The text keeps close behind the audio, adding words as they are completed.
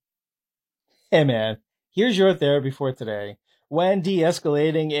Hey man, here's your therapy for today. When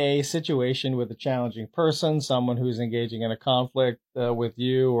de-escalating a situation with a challenging person, someone who's engaging in a conflict with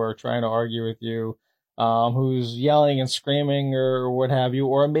you or trying to argue with you, who's yelling and screaming or what have you,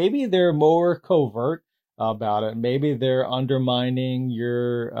 or maybe they're more covert about it. Maybe they're undermining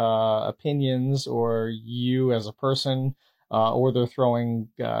your opinions or you as a person, or they're throwing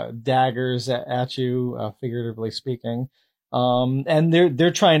daggers at you, figuratively speaking. And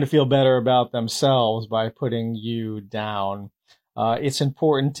they're trying to feel better about themselves by putting you down. It's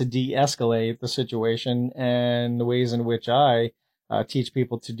important to de-escalate the situation, and the ways in which I teach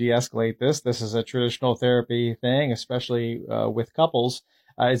people to de-escalate this. This is a traditional therapy thing, especially with couples.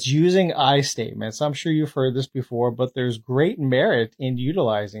 It's using I statements. I'm sure you've heard this before, but there's great merit in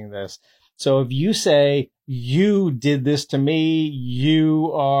utilizing this. So if you say, you did this to me,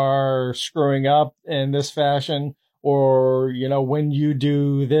 you are screwing up in this fashion, or, when you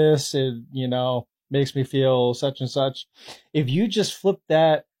do this, it, makes me feel such and such. If you just flip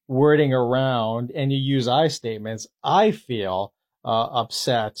that wording around and you use I statements, I feel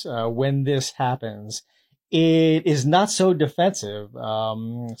upset when this happens. It is not so defensive.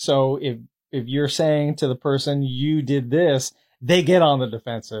 So if you're saying to the person, you did this, they get on the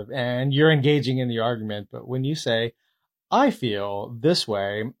defensive and you're engaging in the argument. But when you say, I feel this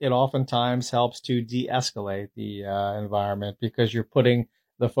way, it oftentimes helps to de-escalate the environment, because you're putting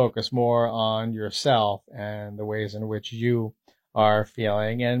the focus more on yourself and the ways in which you are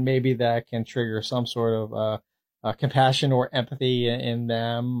feeling. And maybe that can trigger some sort of compassion or empathy in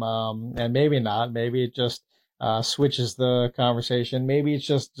them. And maybe not. Maybe it just switches the conversation. Maybe it's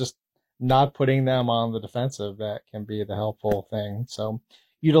just not putting them on the defensive. That can be the helpful thing. So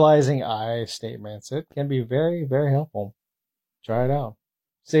utilizing I statements, it can be very, very helpful. Try it out.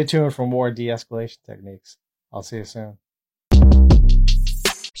 Stay tuned for more de-escalation techniques. I'll see you soon.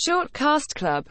 Shortcast Club